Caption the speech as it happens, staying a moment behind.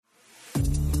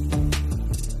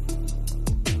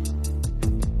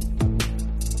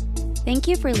Thank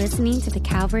you for listening to the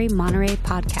Calvary Monterey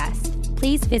podcast.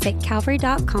 Please visit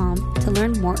calvary.com to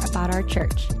learn more about our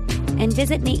church. And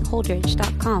visit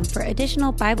nateholdridge.com for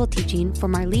additional Bible teaching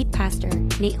from our lead pastor,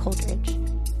 Nate Holdridge.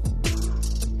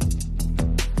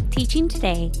 Teaching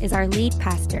today is our lead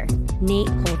pastor, Nate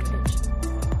Holdridge.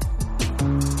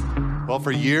 Well,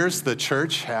 for years, the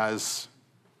church has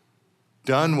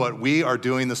done what we are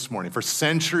doing this morning. For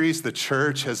centuries, the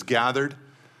church has gathered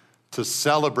to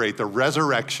celebrate the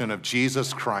resurrection of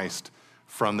Jesus Christ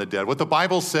from the dead. What the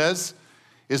Bible says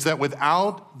is that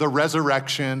without the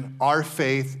resurrection, our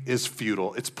faith is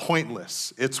futile. It's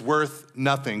pointless. It's worth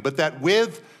nothing. But that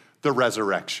with the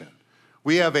resurrection,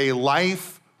 we have a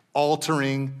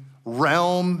life-altering,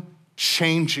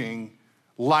 realm-changing,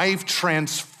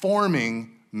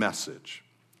 life-transforming message.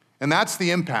 And that's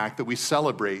the impact that we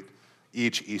celebrate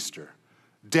each Easter.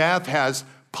 Death has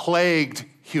plagued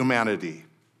humanity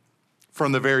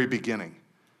from the very beginning.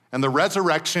 And the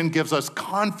resurrection gives us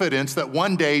confidence that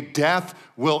one day death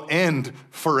will end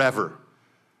forever.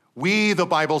 We, the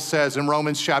Bible says in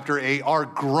Romans chapter 8, are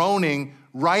groaning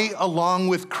right along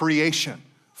with creation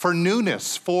for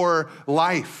newness, for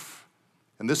life.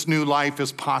 And this new life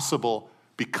is possible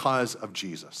because of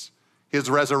Jesus. His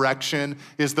resurrection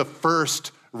is the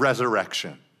first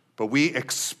resurrection. But we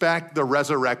expect the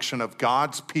resurrection of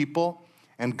God's people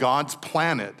and God's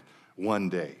planet one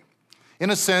day. In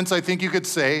a sense, I think you could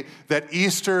say that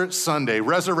Easter Sunday,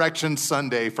 Resurrection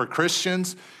Sunday for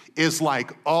Christians, is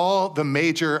like all the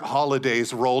major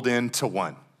holidays rolled into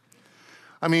one.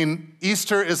 I mean,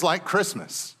 Easter is like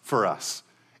Christmas for us,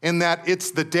 in that it's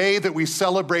the day that we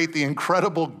celebrate the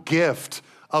incredible gift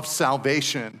of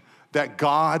salvation that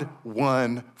God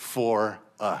won for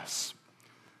us.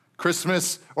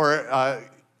 Christmas or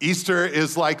Easter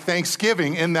is like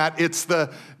Thanksgiving, in that it's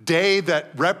the day that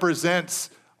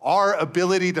represents our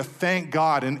ability to thank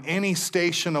God in any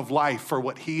station of life for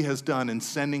what he has done in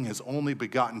sending his only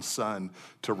begotten Son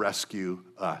to rescue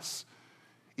us.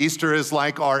 Easter is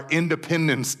like our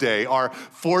Independence Day, our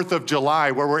 4th of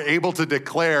July, where we're able to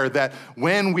declare that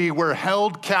when we were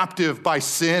held captive by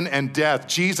sin and death,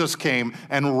 Jesus came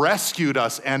and rescued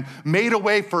us and made a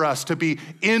way for us to be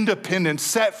independent,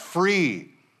 set free.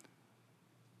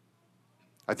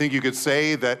 I think you could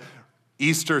say that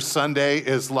Easter Sunday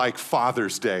is like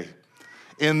Father's Day,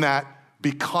 in that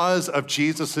because of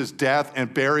Jesus' death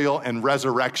and burial and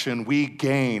resurrection, we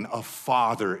gain a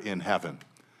Father in heaven.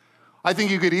 I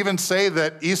think you could even say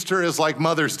that Easter is like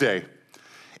Mother's Day,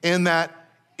 in that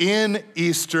in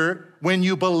Easter, when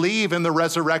you believe in the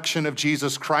resurrection of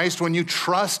Jesus Christ, when you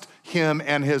trust him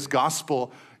and his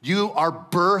gospel, you are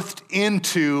birthed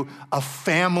into a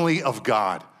family of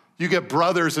God. You get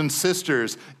brothers and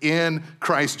sisters in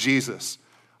Christ Jesus.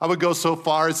 I would go so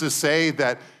far as to say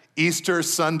that Easter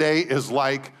Sunday is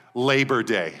like Labor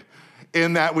Day,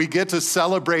 in that we get to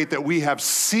celebrate that we have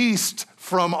ceased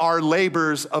from our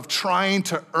labors of trying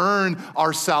to earn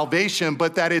our salvation,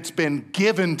 but that it's been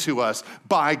given to us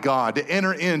by God to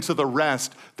enter into the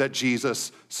rest that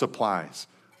Jesus supplies.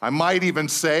 I might even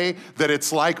say that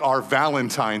it's like our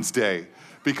Valentine's Day,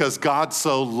 because God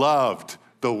so loved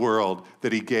the world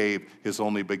that he gave his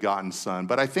only begotten Son.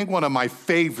 But I think one of my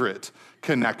favorite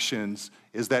connections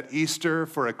is that Easter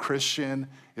for a Christian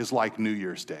is like New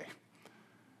Year's Day.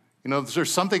 You know,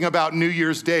 there's something about New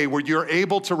Year's Day where you're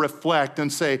able to reflect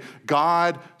and say,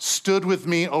 God stood with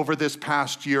me over this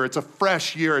past year. It's a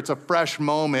fresh year. It's a fresh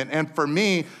moment. And for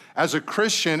me, as a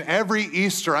Christian, every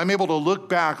Easter, I'm able to look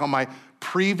back on my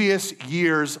previous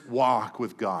year's walk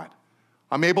with God.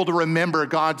 I'm able to remember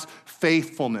God's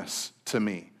faithfulness to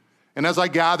me. And as I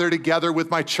gather together with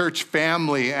my church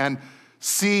family and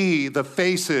see the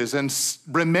faces and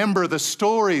remember the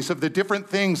stories of the different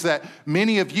things that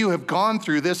many of you have gone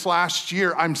through this last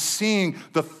year, I'm seeing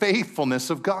the faithfulness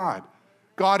of God.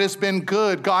 God has been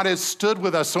good. God has stood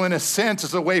with us. So in a sense,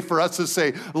 it's a way for us to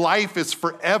say life is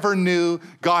forever new.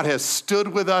 God has stood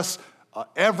with us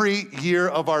every year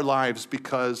of our lives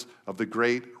because of the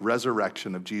great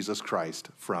resurrection of Jesus Christ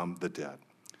from the dead.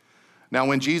 Now,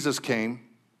 when Jesus came,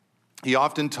 he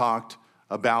often talked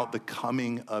about the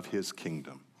coming of his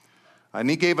kingdom. And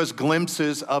he gave us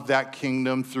glimpses of that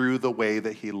kingdom through the way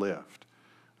that he lived.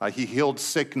 He healed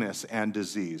sickness and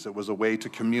disease. It was a way to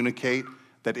communicate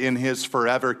that in his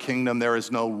forever kingdom, there is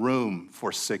no room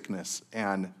for sickness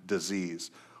and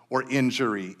disease or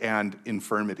injury and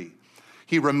infirmity.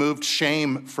 He removed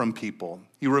shame from people.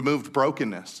 He removed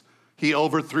brokenness. He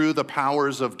overthrew the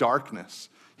powers of darkness.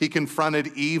 He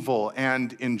confronted evil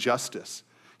and injustice.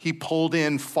 He pulled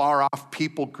in far-off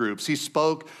people groups. He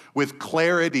spoke with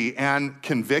clarity and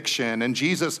conviction. And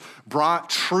Jesus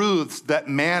brought truths that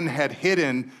man had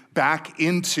hidden back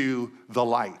into the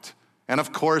light. And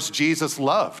of course, Jesus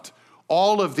loved.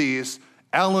 All of these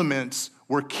elements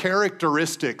were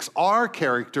are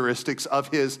characteristics of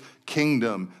his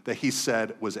kingdom that he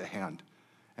said was at hand.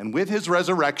 And with his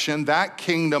resurrection, that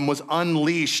kingdom was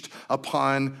unleashed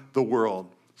upon the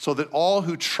world, so that all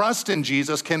who trust in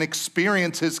Jesus can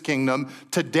experience his kingdom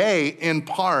today in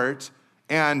part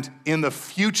and in the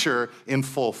future in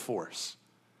full force.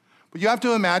 But you have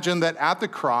to imagine that at the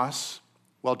cross,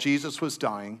 while Jesus was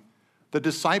dying, the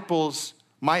disciples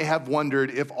might have wondered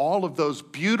if all of those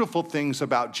beautiful things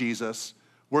about Jesus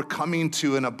were coming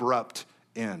to an abrupt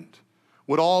end.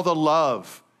 Would all the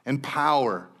love and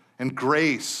power and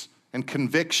grace and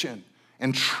conviction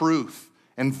and truth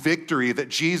and victory that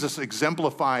Jesus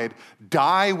exemplified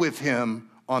die with him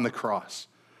on the cross?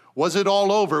 Was it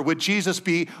all over? Would Jesus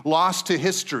be lost to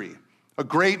history? A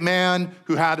great man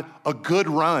who had a good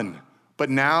run, but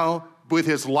now with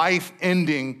his life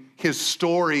ending, his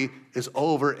story is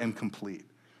over and complete.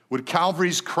 Would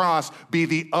Calvary's cross be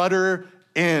the utter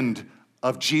end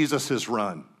of Jesus'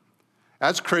 run?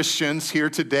 As Christians here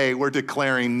today, we're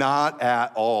declaring not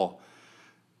at all.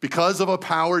 Because of a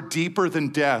power deeper than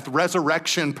death,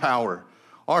 resurrection power,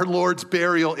 our Lord's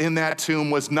burial in that tomb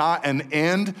was not an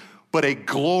end, but a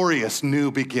glorious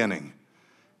new beginning.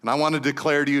 And I want to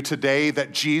declare to you today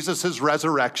that Jesus'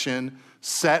 resurrection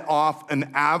set off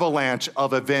an avalanche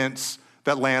of events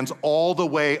that lands all the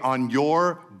way on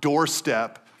your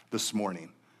doorstep this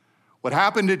morning. What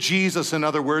happened to Jesus, in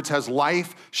other words, has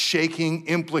life-shaking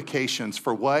implications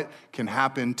for what can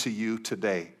happen to you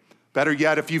today. Better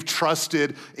yet, if you've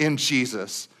trusted in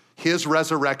Jesus, his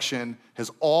resurrection has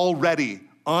already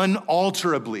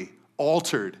unalterably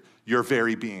altered your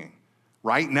very being.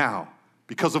 Right now,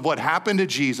 because of what happened to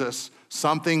Jesus,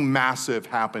 something massive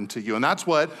happened to you. And that's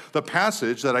what the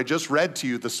passage that I just read to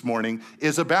you this morning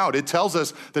is about. It tells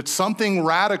us that something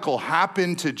radical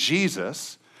happened to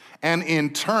Jesus, and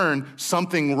in turn,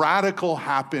 something radical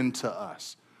happened to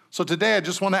us. So today, I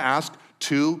just want to ask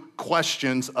two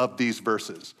questions of these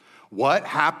verses. What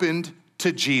happened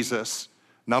to Jesus,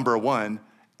 number one,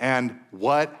 and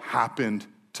what happened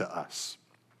to us?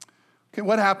 Okay,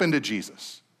 what happened to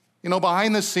Jesus? You know,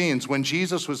 behind the scenes, when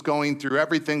Jesus was going through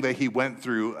everything that he went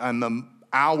through and the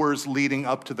hours leading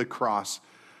up to the cross,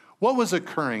 what was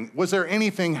occurring? Was there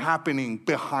anything happening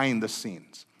behind the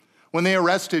scenes? When they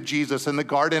arrested Jesus in the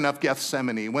Garden of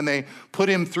Gethsemane, when they put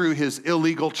him through his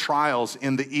illegal trials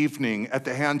in the evening at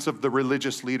the hands of the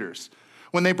religious leaders,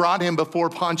 when they brought him before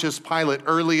Pontius Pilate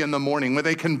early in the morning, when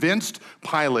they convinced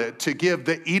Pilate to give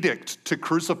the edict to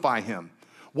crucify him,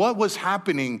 what was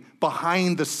happening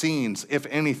behind the scenes, if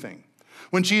anything?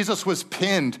 When Jesus was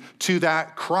pinned to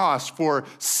that cross for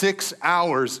 6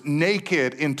 hours,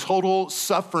 naked in total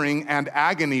suffering and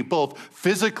agony, both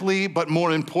physically, but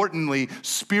more importantly,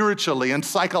 spiritually and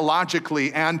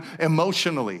psychologically and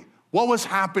emotionally, what was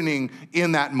happening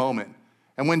in that moment?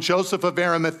 And when Joseph of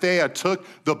Arimathea took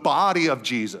the body of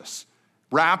Jesus,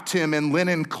 wrapped him in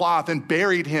linen cloth, and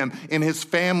buried him in his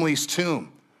family's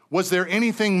tomb, was there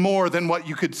anything more than what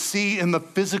you could see in the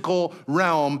physical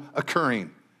realm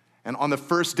occurring? And on the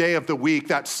first day of the week,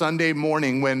 that Sunday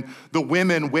morning, when the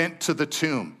women went to the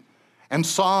tomb and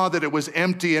saw that it was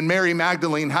empty, and Mary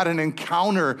Magdalene had an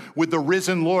encounter with the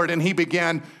risen Lord, and he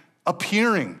began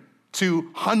appearing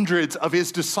to hundreds of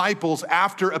his disciples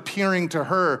after appearing to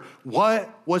her, what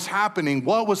was happening?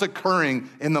 What was occurring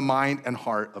in the mind and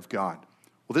heart of God?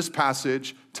 Well, this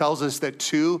passage tells us that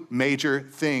two major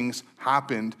things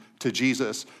happened to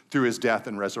Jesus through his death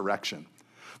and resurrection.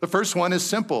 The first one is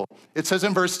simple. It says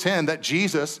in verse 10 that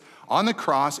Jesus, on the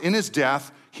cross, in his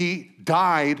death, he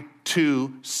died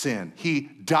to sin. He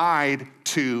died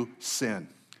to sin.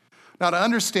 Now, to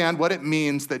understand what it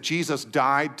means that Jesus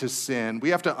died to sin, we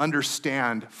have to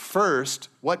understand first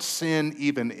what sin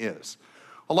even is.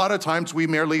 A lot of times we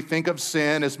merely think of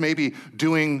sin as maybe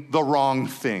doing the wrong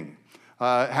thing,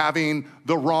 having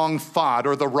the wrong thought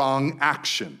or the wrong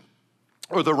action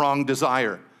or the wrong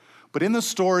desire. But in the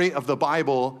story of the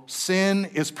Bible,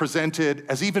 sin is presented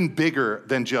as even bigger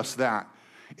than just that.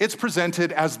 It's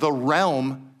presented as the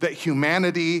realm that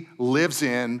humanity lives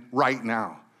in right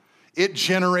now. It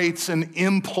generates an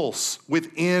impulse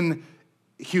within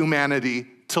humanity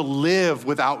to live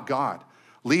without God,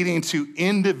 leading to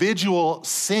individual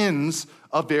sins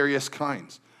of various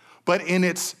kinds. But in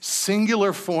its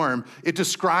singular form, it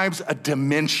describes a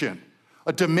dimension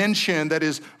that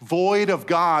is void of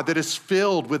God, that is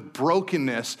filled with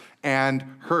brokenness and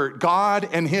hurt. God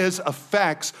and his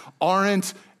effects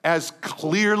aren't as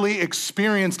clearly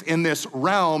experienced in this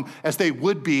realm as they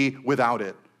would be without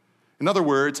it. In other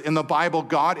words, in the Bible,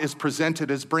 God is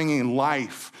presented as bringing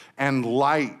life and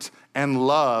light and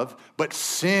love, but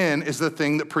sin is the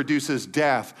thing that produces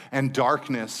death and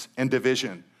darkness and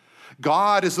division.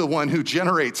 God is the one who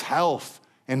generates health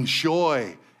and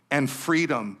joy and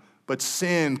freedom, but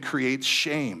sin creates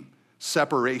shame,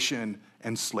 separation,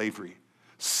 and slavery.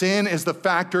 Sin is the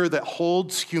factor that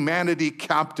holds humanity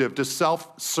captive to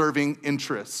self-serving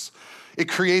interests. It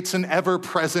creates an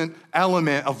ever-present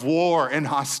element of war and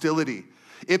hostility.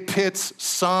 It pits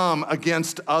some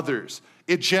against others.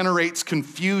 It generates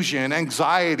confusion,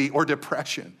 anxiety, or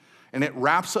depression. And it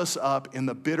wraps us up in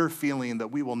the bitter feeling that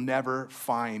we will never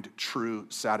find true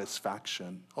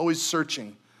satisfaction. Always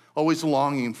searching, always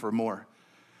longing for more.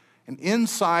 And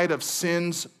inside of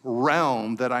sin's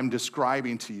realm that I'm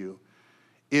describing to you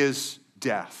is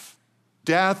death.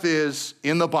 Death is,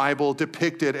 in the Bible,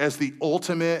 depicted as the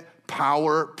ultimate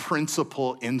power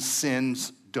principle in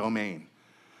sin's domain.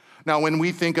 Now, when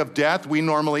we think of death, we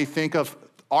normally think of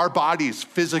our bodies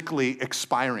physically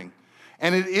expiring.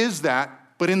 And it is that,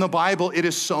 but in the Bible, it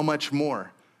is so much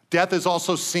more. Death is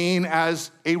also seen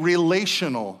as a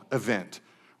relational event.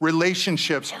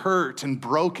 Relationships hurt and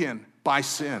broken by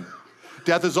sin.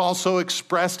 Death is also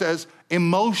expressed as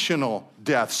emotional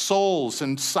death, souls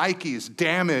and psyches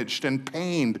damaged and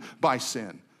pained by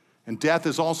sin. And death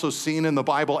is also seen in the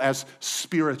Bible as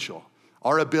spiritual,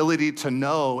 our ability to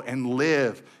know and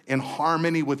live in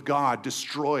harmony with God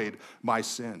destroyed by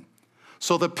sin.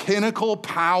 So the pinnacle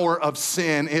power of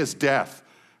sin is death.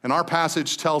 And our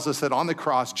passage tells us that on the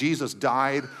cross, Jesus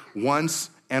died once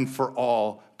and for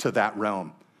all to that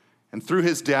realm. And through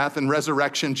his death and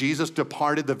resurrection, Jesus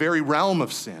departed the very realm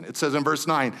of sin. It says in verse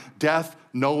 9, death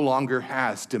no longer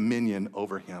has dominion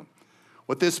over him.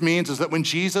 What this means is that when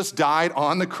Jesus died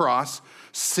on the cross,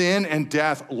 sin and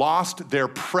death lost their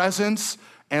presence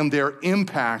and their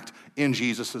impact in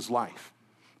Jesus' life.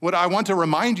 What I want to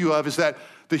remind you of is that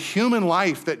the human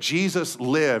life that Jesus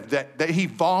lived, that he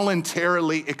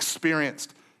voluntarily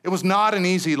experienced, it was not an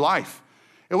easy life.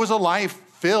 It was a life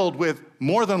filled with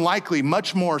more than likely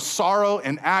much more sorrow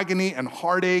and agony and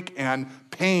heartache and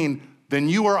pain than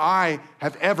you or I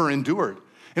have ever endured.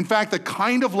 In fact, the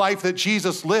kind of life that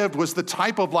Jesus lived was the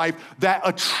type of life that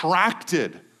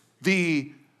attracted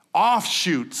the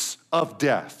offshoots of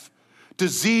death.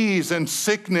 Disease and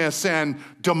sickness and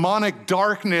demonic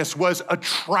darkness was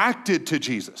attracted to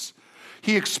Jesus.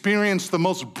 He experienced the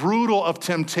most brutal of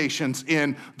temptations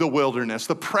in the wilderness.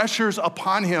 The pressures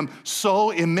upon him so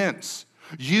immense.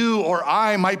 You or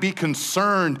I might be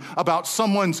concerned about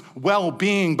someone's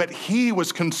well-being, but he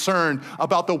was concerned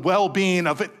about the well-being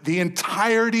of the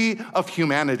entirety of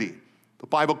humanity. The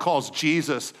Bible calls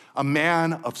Jesus a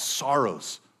man of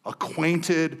sorrows,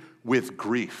 acquainted with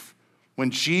grief.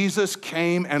 When Jesus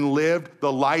came and lived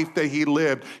the life that he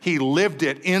lived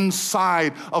it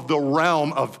inside of the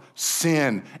realm of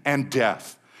sin and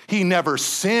death. He never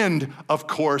sinned, of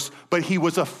course, but he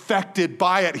was affected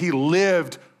by it. He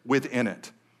lived within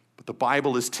it. But the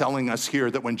Bible is telling us here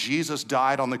that when Jesus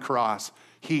died on the cross,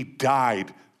 he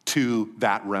died to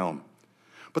that realm.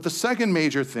 But the second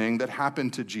major thing that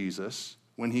happened to Jesus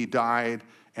when he died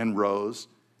and rose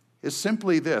is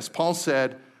simply this. Paul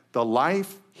said, the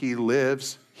life he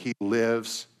lives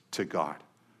to God.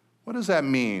 What does that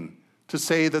mean? To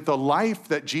say that the life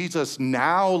that Jesus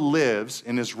now lives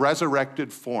in his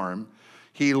resurrected form,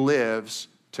 he lives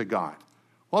to God.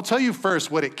 Well, I'll tell you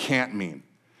first what it can't mean.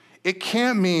 It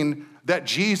can't mean that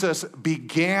Jesus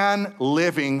began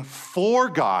living for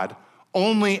God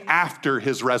only after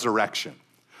his resurrection.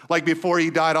 Like before he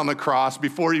died on the cross,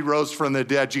 before he rose from the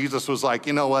dead, Jesus was like,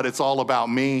 you know what, it's all about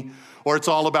me, or it's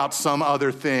all about some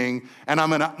other thing, and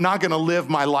I'm not gonna live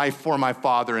my life for my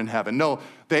Father in heaven. No,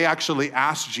 they actually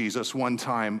asked Jesus one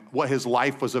time what his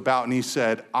life was about, and he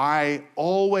said, I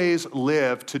always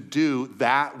live to do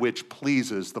that which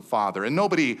pleases the Father. And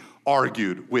nobody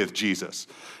argued with Jesus.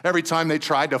 Every time they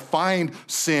tried to find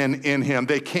sin in him,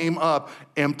 they came up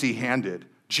empty-handed.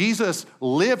 Jesus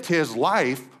lived his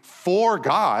life for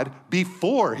God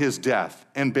before his death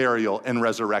and burial and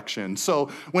resurrection. So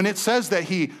when it says that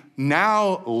he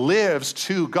now lives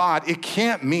to God, it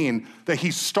can't mean that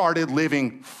he started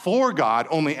living for God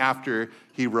only after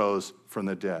he rose from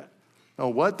the dead. No,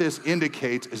 what this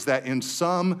indicates is that in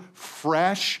some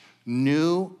fresh,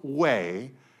 new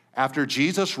way, after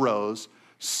Jesus rose,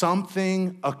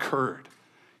 something occurred.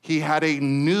 He had a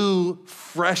new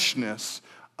freshness,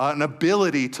 an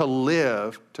ability to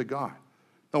live to God.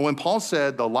 Now, when Paul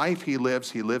said the life he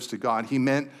lives to God, he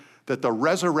meant that the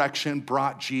resurrection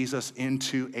brought Jesus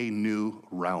into a new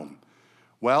realm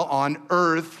Well, on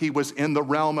earth, he was in the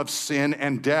realm of sin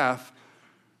and death,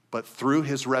 but through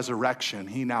his resurrection,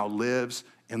 he now lives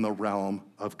in the realm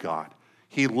of God.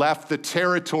 He left the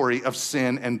territory of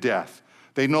sin and death.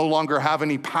 They no longer have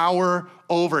any power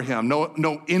over him,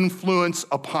 no influence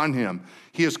upon him.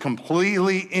 He is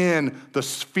completely in the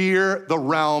sphere, the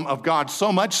realm of God,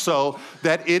 so much so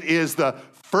that it is the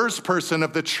first person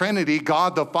of the Trinity,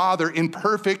 God the Father, in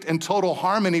perfect and total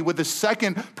harmony with the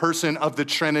second person of the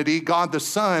Trinity, God the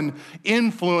Son,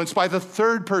 influenced by the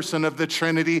third person of the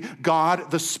Trinity,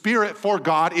 God the Spirit, for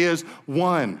God is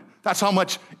one. That's how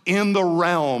much in the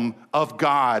realm of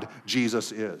God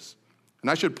Jesus is. And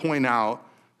I should point out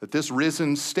that this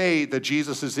risen state that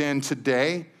Jesus is in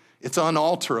today, it's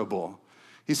unalterable.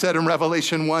 He said in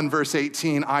Revelation 1, verse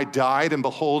 18, I died, and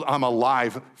behold, I'm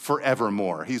alive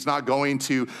forevermore. He's not going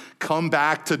to come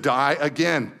back to die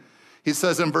again. He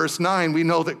says in verse 9, we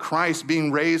know that Christ,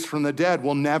 being raised from the dead,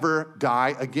 will never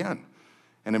die again.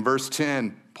 And in verse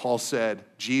 10, Paul said,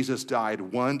 Jesus died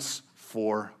once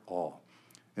for all.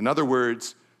 In other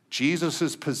words,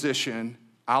 Jesus' position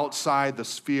outside the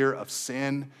sphere of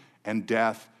sin and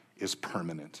death is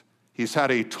permanent. He's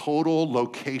had a total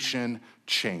location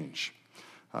change.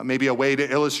 Maybe a way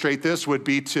to illustrate this would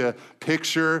be to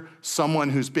picture someone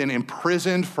who's been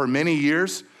imprisoned for many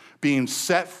years being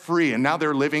set free, and now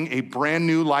they're living a brand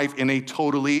new life in a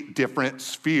totally different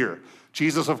sphere.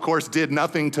 Jesus, of course, did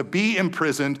nothing to be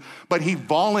imprisoned, but he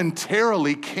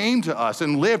voluntarily came to us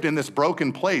and lived in this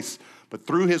broken place. But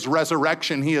through his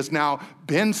resurrection, he has now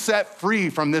been set free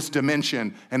from this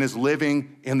dimension and is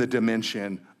living in the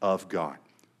dimension of God.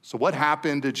 So what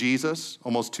happened to Jesus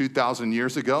almost 2,000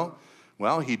 years ago?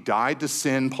 Well, he died to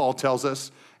sin, Paul tells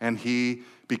us, and he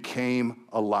became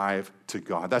alive to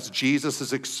God. That's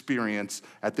Jesus' experience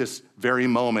at this very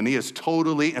moment. He is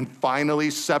totally and finally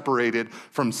separated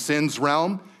from sin's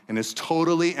realm and is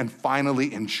totally and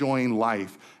finally enjoying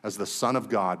life as the Son of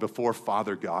God before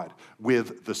Father God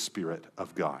with the Spirit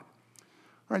of God.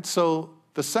 All right, so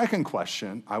the second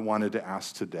question I wanted to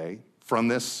ask today from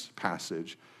this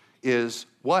passage is,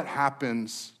 what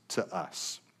happens to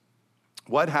us?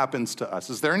 What happens to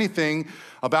us? Is there anything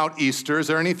about Easter, is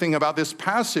there anything about this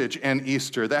passage and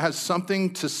Easter that has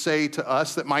something to say to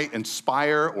us that might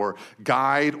inspire or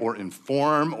guide or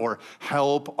inform or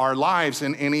help our lives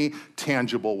in any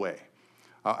tangible way?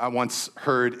 I once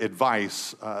heard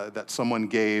advice that someone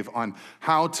gave on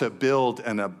how to build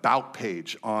an about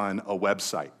page on a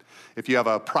website. If you have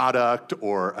a product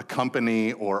or a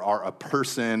company or are a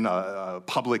person, a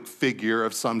public figure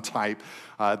of some type,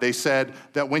 they said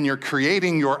that when you're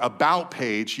creating your about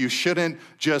page, you shouldn't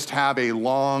just have a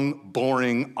long,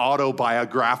 boring,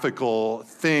 autobiographical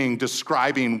thing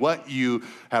describing what you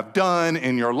have done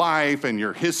in your life and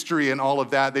your history and all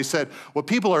of that. They said what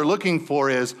people are looking for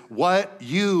is what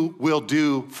you will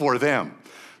do for them.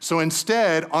 So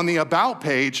instead, on the about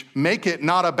page, make it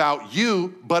not about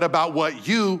you, but about what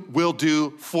you will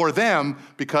do for them,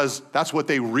 because that's what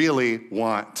they really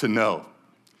want to know.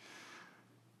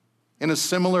 In a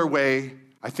similar way,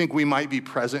 I think we might be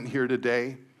present here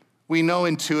today. We know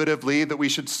intuitively that we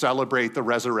should celebrate the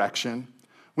resurrection.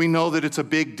 We know that it's a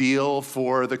big deal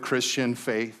for the Christian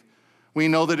faith. We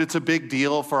know that it's a big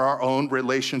deal for our own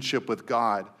relationship with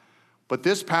God. But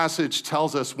this passage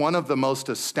tells us one of the most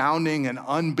astounding and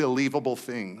unbelievable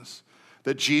things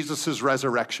that Jesus'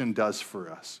 resurrection does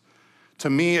for us. To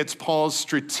me, it's Paul's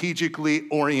strategically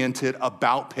oriented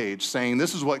about page, saying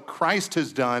this is what Christ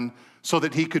has done so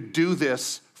that he could do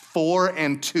this for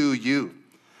and to you.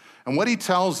 And what he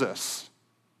tells us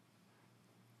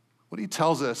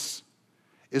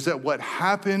is that what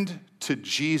happened to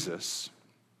Jesus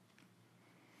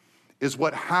is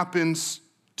what happens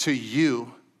to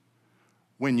you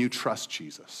when you trust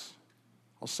Jesus.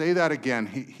 I'll say that again.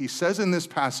 He says in this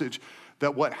passage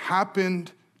that what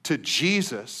happened to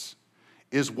Jesus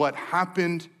is what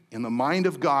happened in the mind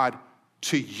of God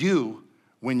to you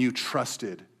when you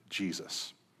trusted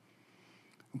Jesus.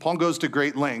 And Paul goes to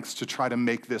great lengths to try to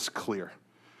make this clear.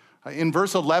 In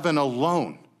verse 11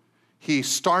 alone, he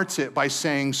starts it by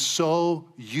saying, so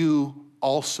you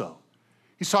also.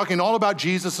 He's talking all about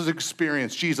Jesus'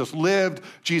 experience. Jesus lived,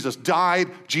 Jesus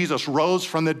died, Jesus rose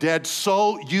from the dead,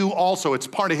 so you also. It's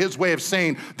part of his way of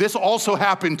saying this also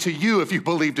happened to you if you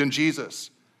believed in Jesus.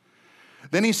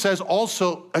 Then he says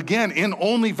also, again, in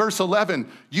only verse 11,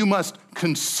 you must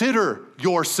consider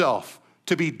yourself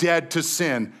to be dead to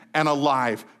sin and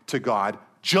alive to God,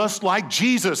 just like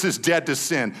Jesus is dead to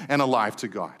sin and alive to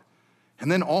God.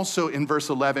 And then also in verse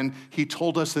 11, he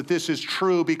told us that this is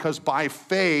true because by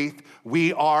faith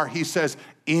we are, he says,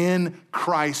 in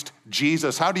Christ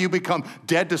Jesus. How do you become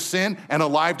dead to sin and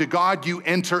alive to God? You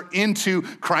enter into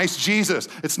Christ Jesus.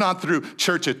 It's not through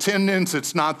church attendance.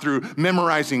 It's not through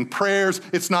memorizing prayers.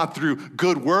 It's not through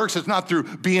good works. It's not through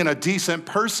being a decent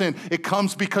person. It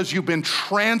comes because you've been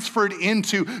transferred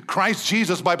into Christ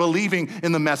Jesus by believing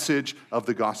in the message of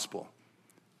the gospel.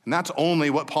 And that's only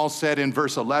what Paul said in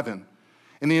verse 11.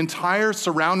 In the entire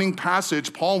surrounding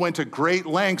passage, Paul went to great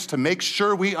lengths to make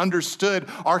sure we understood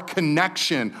our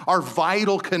connection, our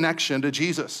vital connection to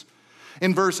Jesus.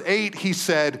 In verse 8, he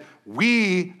said,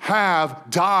 we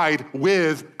have died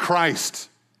with Christ.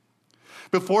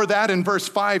 Before that, in verse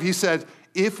 5, he said,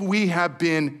 if we have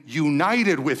been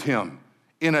united with him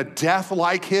in a death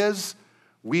like his,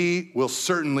 we will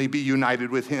certainly be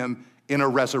united with him in a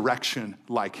resurrection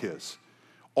like his.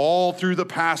 All through the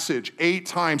passage, 8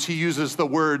 times he uses the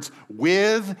words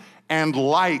with and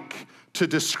like to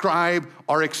describe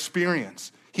our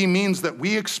experience. He means that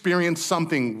we experience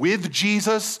something with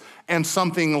Jesus and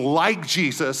something like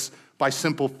Jesus by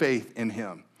simple faith in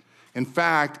him. In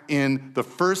fact, in the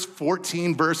first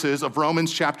 14 verses of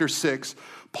Romans chapter 6,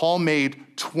 Paul made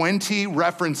 20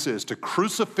 references to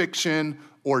crucifixion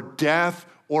or death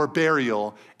or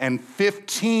burial, and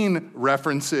 15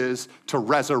 references to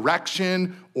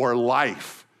resurrection or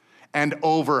life. And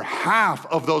over half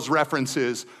of those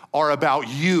references are about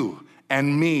you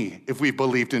and me if we've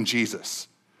believed in Jesus.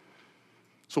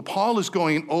 So Paul is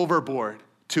going overboard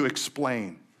to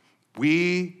explain,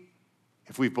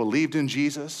 if we've believed in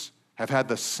Jesus, have had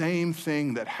the same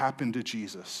thing that happened to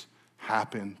Jesus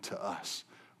happen to us.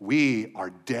 We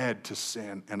are dead to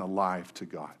sin and alive to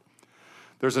God.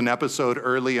 There's an episode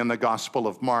early in the Gospel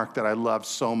of Mark that I love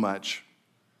so much.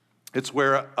 It's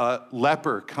where a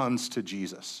leper comes to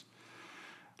Jesus.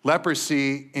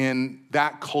 Leprosy in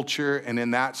that culture and in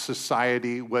that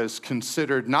society was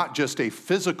considered not just a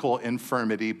physical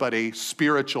infirmity, but a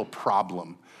spiritual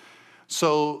problem.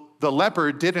 So the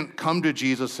leper didn't come to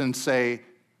Jesus and say,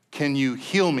 can you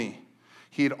heal me?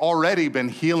 He'd already been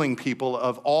healing people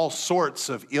of all sorts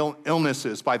of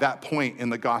illnesses by that point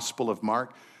in the Gospel of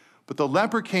Mark. But the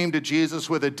leper came to Jesus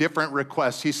with a different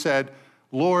request. He said,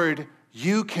 Lord,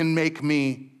 you can make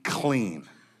me clean.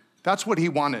 That's what he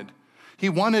wanted. He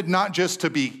wanted not just to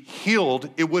be healed,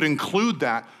 it would include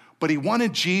that, but he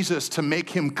wanted Jesus to make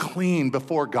him clean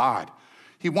before God.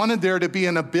 He wanted there to be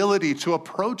an ability to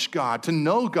approach God, to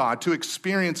know God, to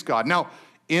experience God. Now,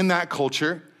 in that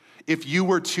culture, if you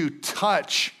were to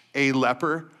touch a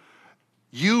leper,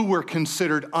 you were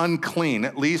considered unclean,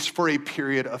 at least for a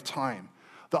period of time.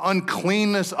 The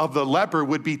uncleanness of the leper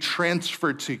would be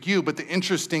transferred to you. But the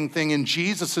interesting thing in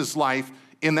Jesus' life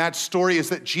in that story is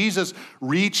that Jesus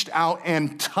reached out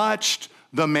and touched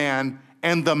the man,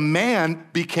 and the man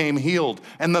became healed,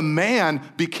 and the man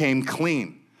became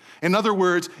clean. In other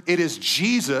words, it is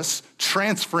Jesus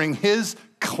transferring his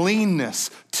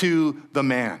cleanness to the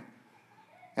man.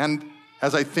 And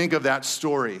as I think of that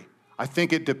story, I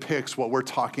think it depicts what we're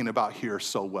talking about here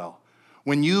so well.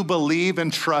 When you believe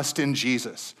and trust in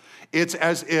Jesus, it's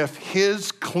as if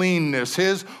his cleanness,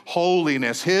 his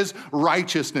holiness, his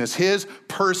righteousness, his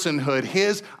personhood,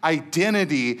 his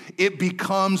identity, it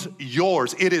becomes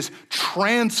yours. It is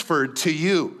transferred to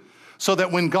you so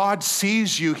that when God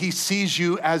sees you, he sees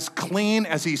you as clean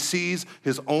as he sees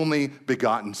his only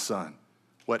begotten Son.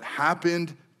 What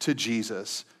happened to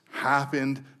Jesus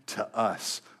happened to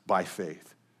us by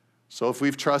faith. So if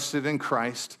we've trusted in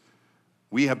Christ,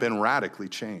 we have been radically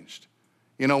changed.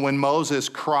 You know, when Moses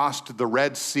crossed the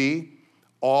Red Sea,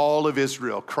 all of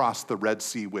Israel crossed the Red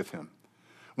Sea with him.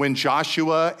 When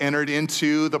Joshua entered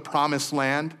into the promised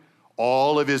land,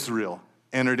 all of Israel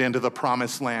entered into the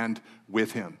promised land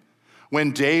with him.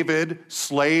 When David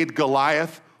slayed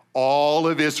Goliath, all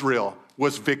of Israel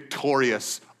was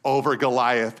victorious over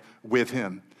Goliath with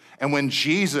him. And when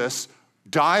Jesus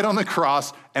died on the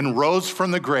cross and rose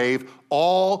from the grave,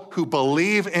 all who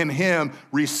believe in him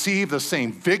receive the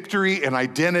same victory and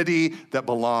identity that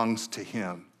belongs to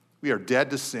him. We are dead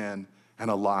to sin and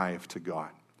alive to God.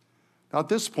 Now at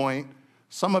this point,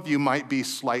 some of you might be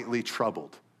slightly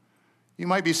troubled. You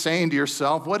might be saying to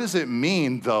yourself, what does it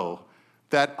mean though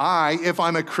that I, if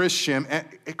I'm a Christian,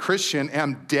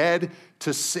 am dead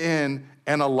to sin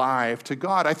and alive to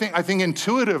God? I think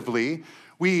intuitively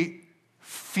we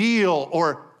feel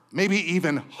or maybe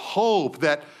even hope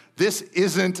that this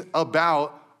isn't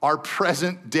about our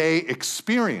present day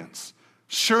experience.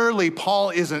 Surely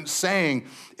Paul isn't saying,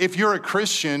 if you're a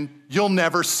Christian, you'll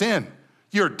never sin.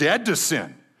 You're dead to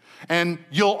sin. And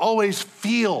you'll always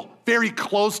feel very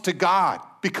close to God.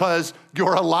 because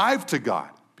you're alive to God.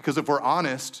 Because if we're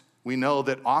honest, we know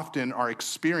that often our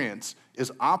experience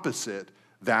is opposite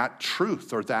that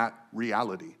truth or that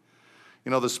reality.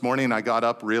 You know, this morning I got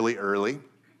up really early.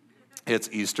 It's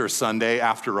Easter Sunday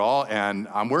after all, and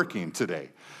I'm working today.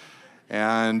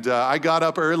 And I got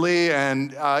up early,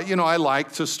 and I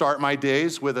like to start my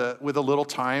days with a little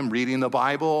time reading the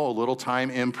Bible, a little time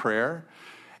in prayer.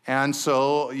 And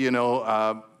so,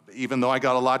 even though I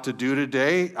got a lot to do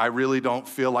today, I really don't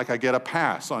feel like I get a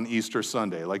pass on Easter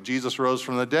Sunday. Like Jesus rose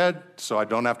from the dead, so I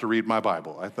don't have to read my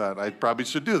Bible. I thought I probably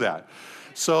should do that.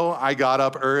 So I got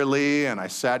up early, and I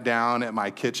sat down at my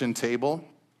kitchen table.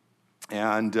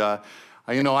 And,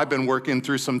 I've been working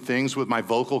through some things with my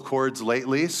vocal cords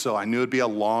lately, so I knew it'd be a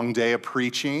long day of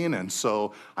preaching. And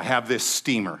so I have this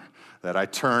steamer that I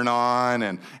turn on,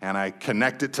 and I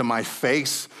connect it to my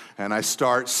face, and I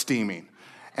start steaming.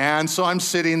 And so I'm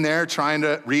sitting there trying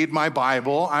to read my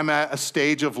Bible. I'm at a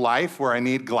stage of life where I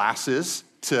need glasses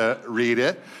to read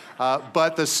it.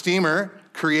 But the steamer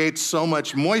creates so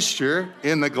much moisture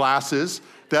in the glasses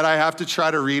that I have to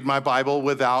try to read my Bible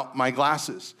without my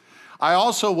glasses. I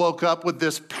also woke up with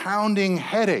this pounding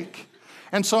headache.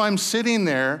 And so I'm sitting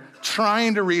there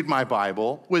trying to read my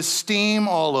Bible with steam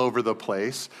all over the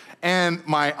place. And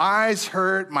my eyes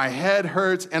hurt, my head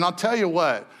hurts. And I'll tell you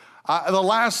what, the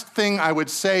last thing I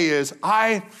would say is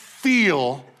I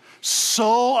feel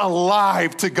so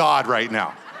alive to God right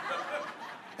now.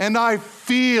 And I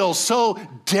feel so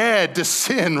dead to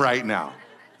sin right now.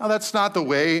 Now, that's not the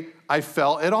way I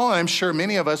felt at all. I'm sure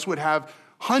many of us would have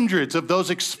hundreds of those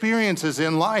experiences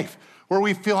in life where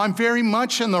we feel I'm very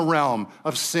much in the realm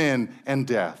of sin and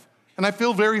death. And I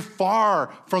feel very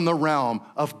far from the realm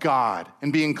of God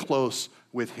and being close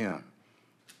with Him.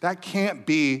 That can't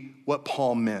be what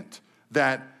Paul meant,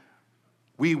 that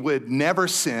we would never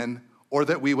sin or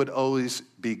that we would always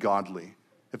be godly.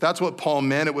 If that's what Paul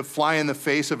meant, it would fly in the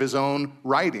face of his own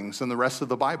writings and the rest of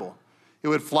the Bible. It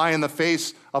would fly in the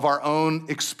face of our own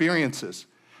experiences.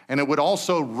 And it would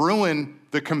also ruin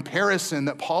the comparison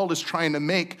that Paul is trying to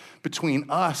make between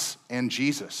us and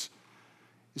Jesus.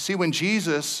 You see, when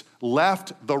Jesus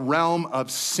left the realm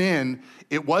of sin,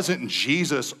 it wasn't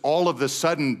Jesus all of a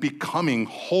sudden becoming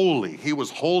holy. He was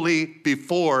holy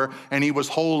before and he was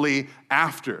holy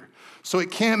after. So it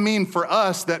can't mean for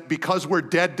us that because we're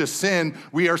dead to sin,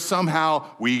 we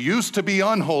used to be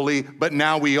unholy, but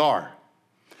now we are.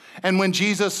 And when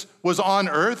Jesus was on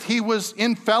earth, he was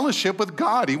in fellowship with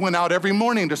God. He went out every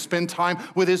morning to spend time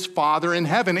with his Father in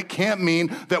heaven. It can't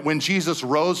mean that when Jesus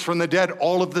rose from the dead,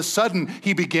 all of a sudden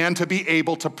he began to be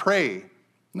able to pray.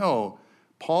 No,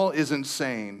 Paul isn't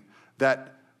saying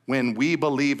that when we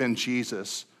believe in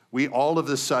Jesus, we all of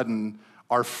a sudden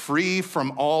are free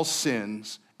from all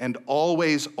sins and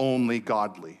always only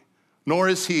godly. Nor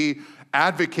is he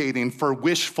advocating for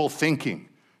wishful thinking.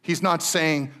 He's not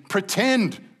saying,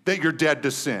 pretend that you're dead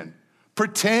to sin.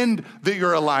 Pretend that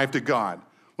you're alive to God.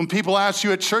 When people ask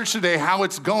you at church today how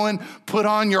it's going, put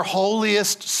on your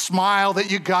holiest smile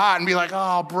that you got and be like,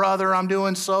 oh, brother, I'm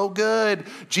doing so good.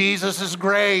 Jesus is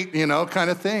great, kind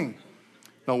of thing.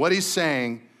 No, what he's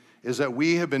saying is that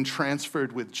we have been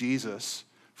transferred with Jesus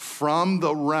from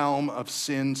the realm of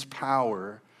sin's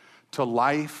power to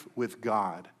life with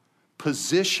God,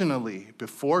 positionally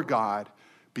before God,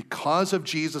 because of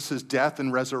Jesus' death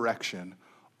and resurrection.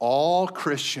 All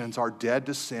Christians are dead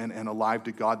to sin and alive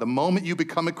to God. The moment you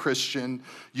become a Christian,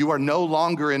 you are no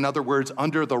longer, in other words,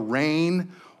 under the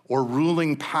reign or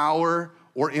ruling power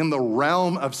or in the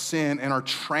realm of sin and are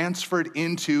transferred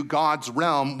into God's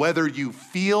realm, whether you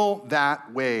feel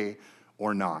that way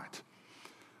or not.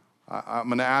 I'm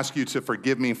going to ask you to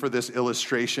forgive me for this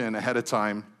illustration ahead of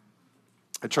time.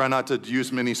 I try not to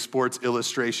use many sports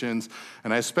illustrations,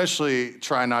 and I especially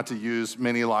try not to use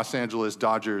many Los Angeles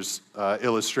Dodgers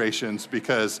illustrations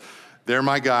because they're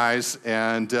my guys.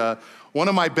 And one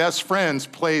of my best friends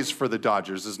plays for the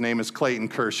Dodgers. His name is Clayton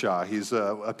Kershaw. He's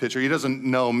a pitcher. He doesn't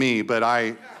know me, but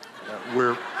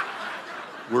we're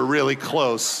really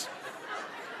close.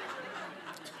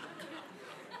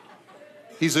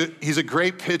 He's a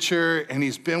great pitcher, and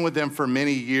he's been with them for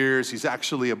many years. He's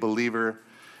actually a believer.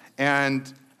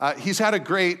 And he's had a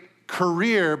great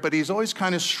career, but he's always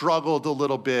kind of struggled a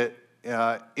little bit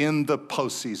in the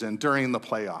postseason, during the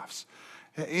playoffs.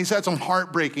 He's had some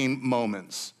heartbreaking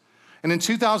moments. And in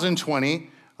 2020,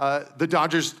 the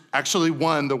Dodgers actually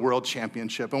won the World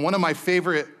Championship. And one of my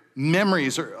favorite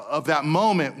memories of that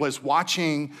moment was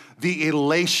watching the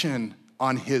elation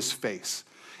on his face.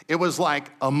 It was like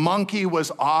a monkey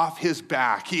was off his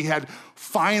back. He had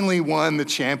finally won the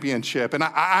championship. And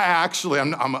I actually,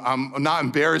 I'm not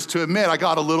embarrassed to admit, I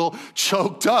got a little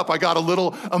choked up. I got a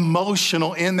little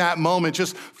emotional in that moment,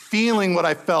 just feeling what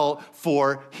I felt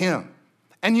for him.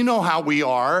 And you know how we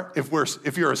are,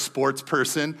 if you're a sports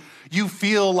person, you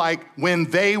feel like when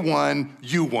they won,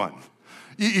 you won.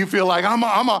 You feel like I'm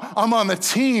on the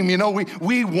team. You know,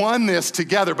 we won this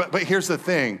together. But here's the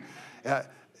thing: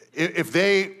 if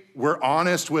they were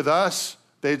honest with us,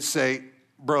 they'd say,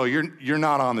 "Bro, you're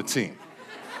not on the team.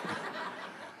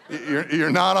 You're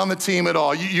not on the team at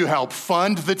all. You help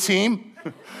fund the team.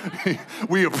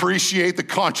 We appreciate the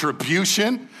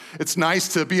contribution. It's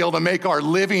nice to be able to make our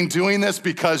living doing this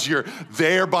because you're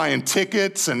there buying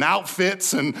tickets and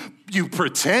outfits and you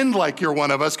pretend like you're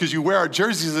one of us because you wear our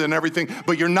jerseys and everything,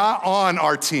 but you're not on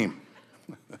our team."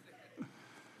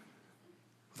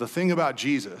 The thing about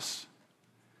Jesus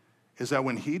is that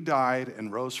when he died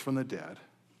and rose from the dead,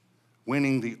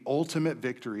 winning the ultimate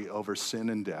victory over sin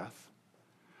and death,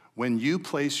 when you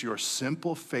place your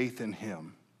simple faith in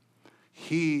him,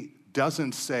 he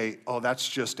doesn't say, "Oh, that's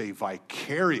just a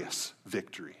vicarious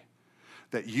victory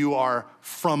that you are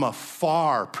from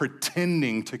afar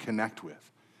pretending to connect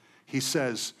with." He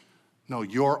says, "No,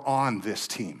 you're on this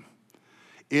team."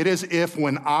 It is if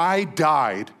when I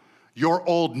died, your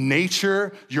old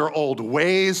nature, your old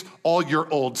ways, all your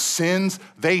old sins,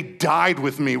 they died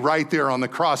with me right there on the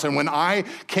cross. And when I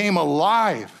came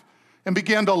alive and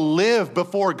began to live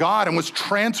before God and was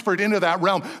transferred into that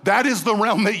realm, that is the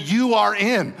realm that you are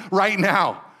in right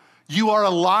now. You are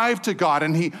alive to God,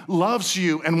 and he loves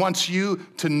you and wants you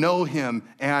to know him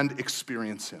and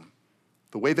experience him.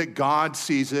 The way that God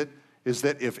sees it is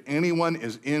that if anyone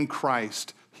is in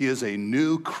Christ, he is a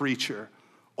new creature.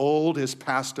 Old has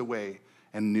passed away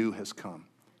and new has come.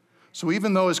 So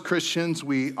even though as Christians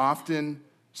we often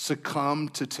succumb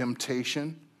to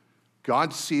temptation,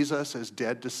 God sees us as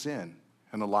dead to sin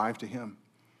and alive to him.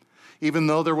 Even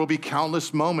though there will be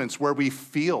countless moments where we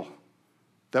feel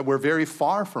that we're very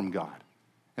far from God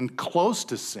and close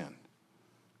to sin,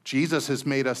 Jesus has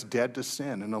made us dead to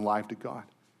sin and alive to God.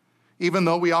 Even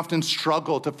though we often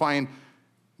struggle to find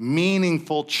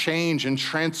meaningful change and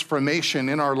transformation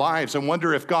in our lives and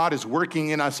wonder if God is working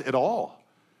in us at all,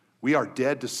 we are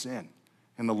dead to sin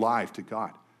and alive to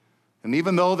God. And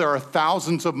even though there are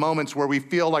thousands of moments where we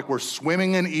feel like we're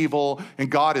swimming in evil and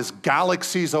God is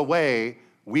galaxies away,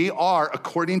 we are,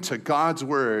 according to God's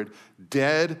word,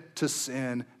 dead to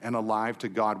sin and alive to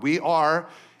God. We are,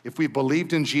 if we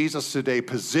believed in Jesus today,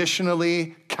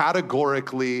 positionally,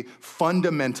 categorically,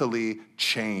 fundamentally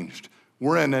changed.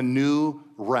 We're in a new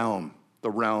realm, the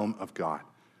realm of God.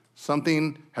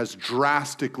 Something has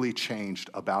drastically changed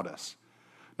about us.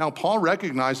 Now, Paul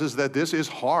recognizes that this is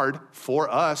hard for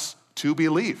us to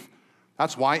believe.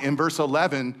 That's why in verse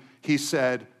 11, he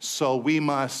said, "So we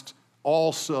must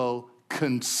also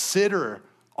consider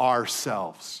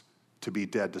ourselves to be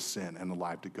dead to sin and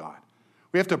alive to God."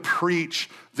 We have to preach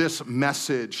this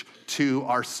message to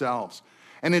ourselves.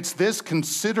 And it's this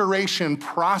consideration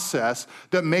process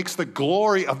that makes the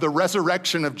glory of the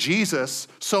resurrection of Jesus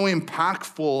so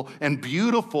impactful and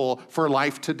beautiful for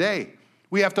life today.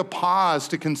 We have to pause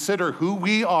to consider who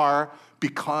we are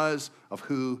because of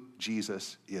who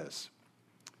Jesus is.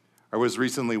 I was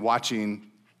recently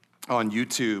watching on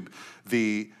YouTube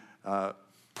the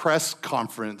press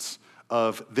conference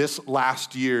of this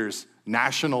last year's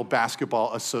National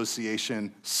Basketball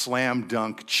Association slam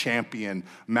dunk champion,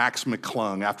 Max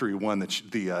McClung, after he won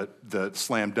the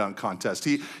slam dunk contest.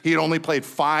 He had only played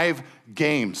 5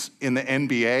 games in the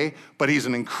NBA, but he's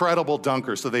an incredible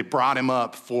dunker, so they brought him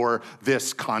up for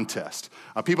this contest.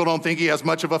 People don't think he has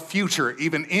much of a future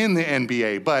even in the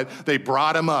NBA, but they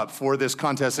brought him up for this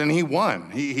contest, and he won.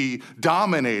 He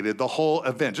dominated the whole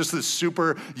event. Just this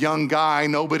super young guy.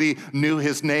 Nobody knew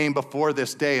his name before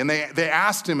this day. And they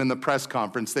asked him in the press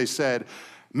conference, they said,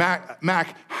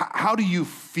 Mac, how do you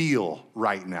feel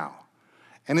right now?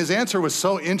 And his answer was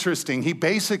so interesting. He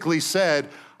basically said,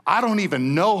 "I don't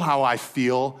even know how I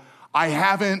feel. I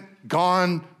haven't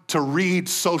gone to read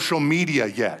social media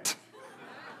yet."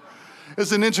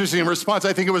 It's an interesting response.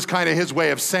 I think it was kind of his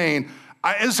way of saying,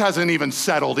 this hasn't even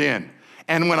settled in.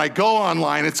 And when I go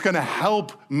online, it's going to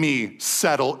help me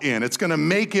settle in. It's going to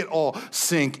make it all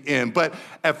sink in. But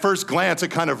at first glance, it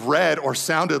kind of read or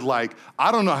sounded like,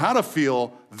 I don't know how to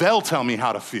feel. They'll tell me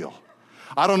how to feel.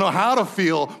 I don't know how to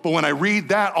feel, but when I read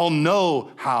that, I'll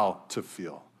know how to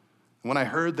feel. And when I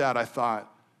heard that, I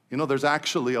thought, there's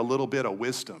actually a little bit of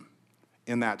wisdom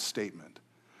in that statement.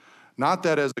 Not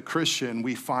that as a Christian,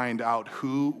 we find out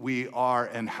who we are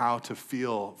and how to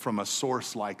feel from a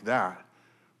source like that,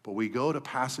 But we go to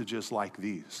passages like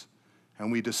these,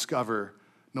 and we discover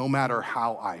no matter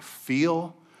how I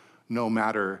feel, no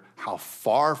matter how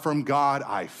far from God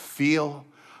I feel,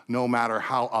 no matter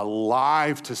how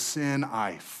alive to sin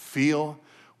I feel,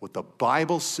 what the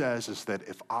Bible says is that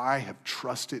if I have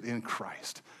trusted in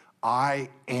Christ, I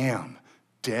am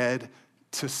dead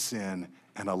to sin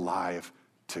and alive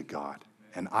to God.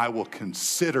 And I will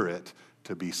consider it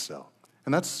to be so.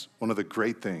 And that's one of the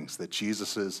great things that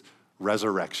Jesus'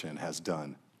 resurrection has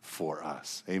done for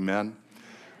us. Amen?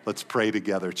 Let's pray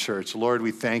together, church. Lord,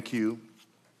 we thank you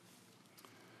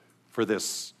for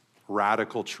this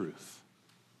radical truth.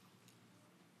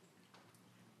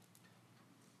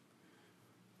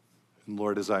 And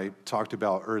Lord, as I talked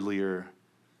about earlier,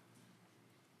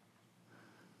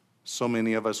 so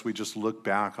many of us, we just look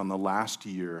back on the last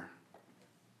year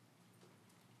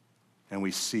and we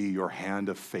see your hand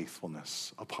of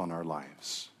faithfulness upon our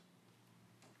lives.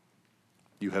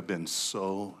 You have been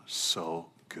so, so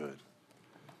good.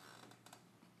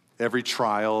 Every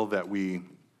trial that we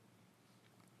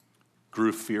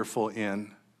grew fearful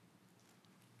in,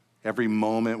 every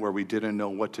moment where we didn't know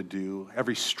what to do,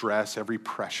 every stress, every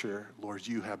pressure, Lord,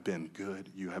 you have been good,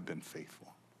 you have been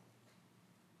faithful.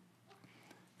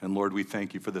 And Lord, we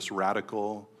thank you for this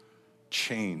radical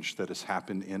change that has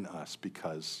happened in us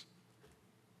because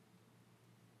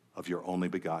of your only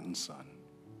begotten Son.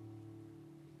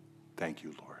 Thank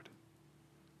you, Lord.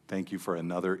 Thank you for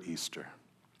another Easter.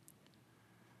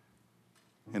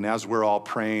 And as we're all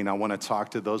praying, I want to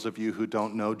talk to those of you who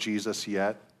don't know Jesus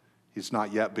yet. He's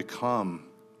not yet become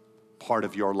part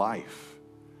of your life.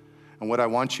 And what I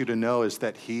want you to know is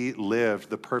that he lived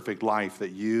the perfect life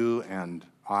that you and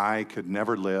I could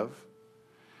never live.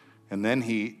 And then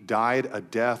he died a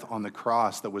death on the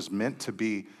cross that was meant to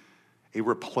be a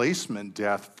replacement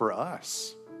death for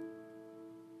us.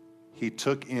 He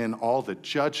took in all the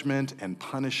judgment and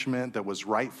punishment that was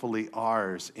rightfully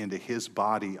ours into his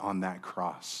body on that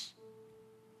cross.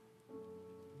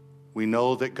 We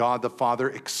know that God the Father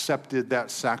accepted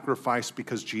that sacrifice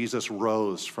because Jesus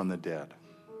rose from the dead.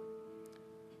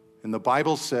 And the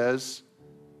Bible says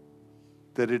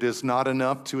that it is not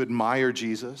enough to admire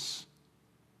Jesus.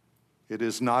 It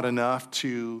is not enough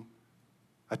to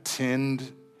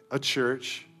attend a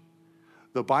church.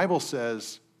 The Bible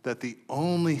says that the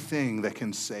only thing that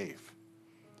can save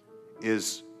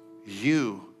is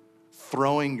you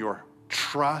throwing your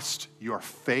trust, your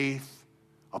faith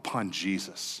upon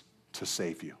Jesus to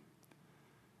save you.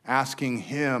 Asking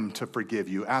him to forgive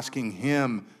you, asking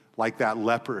him, like that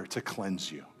leper, to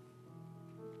cleanse you.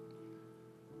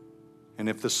 And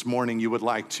if this morning you would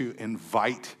like to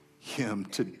invite him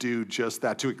to do just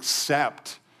that, to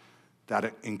accept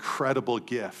that incredible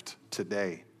gift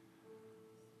today,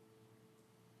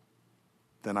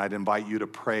 then I'd invite you to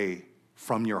pray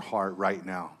from your heart right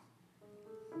now.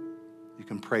 You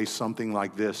can pray something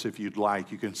like this if you'd like.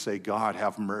 You can say, God,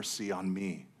 have mercy on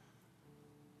me,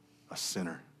 a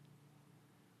sinner.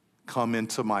 Come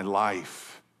into my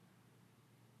life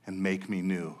and make me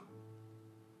new.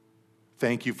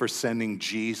 Thank you for sending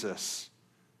Jesus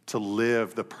to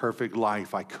live the perfect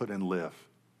life I couldn't live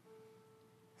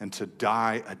and to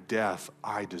die a death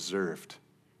I deserved,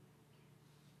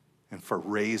 and for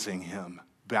raising him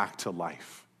back to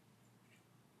life.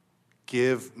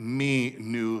 Give me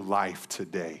new life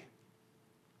today.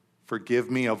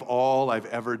 Forgive me of all I've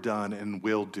ever done and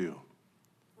will do,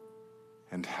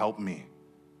 and help me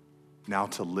now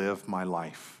to live my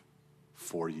life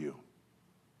for you.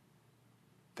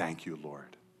 Thank you,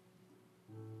 Lord.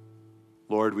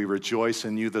 Lord, we rejoice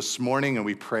in you this morning, and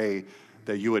we pray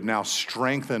that you would now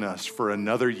strengthen us for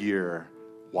another year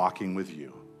walking with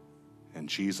you. In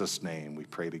Jesus' name we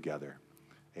pray together.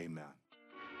 Amen.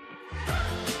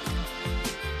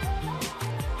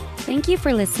 Thank you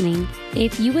for listening.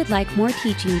 If you would like more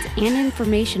teachings and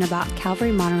information about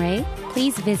Calvary Monterey,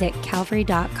 please visit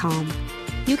calvary.com.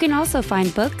 You can also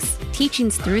find books,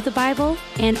 teachings through the Bible,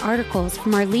 and articles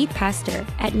from our lead pastor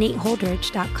at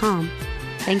nateholdridge.com.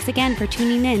 Thanks again for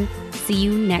tuning in. See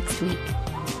you next week.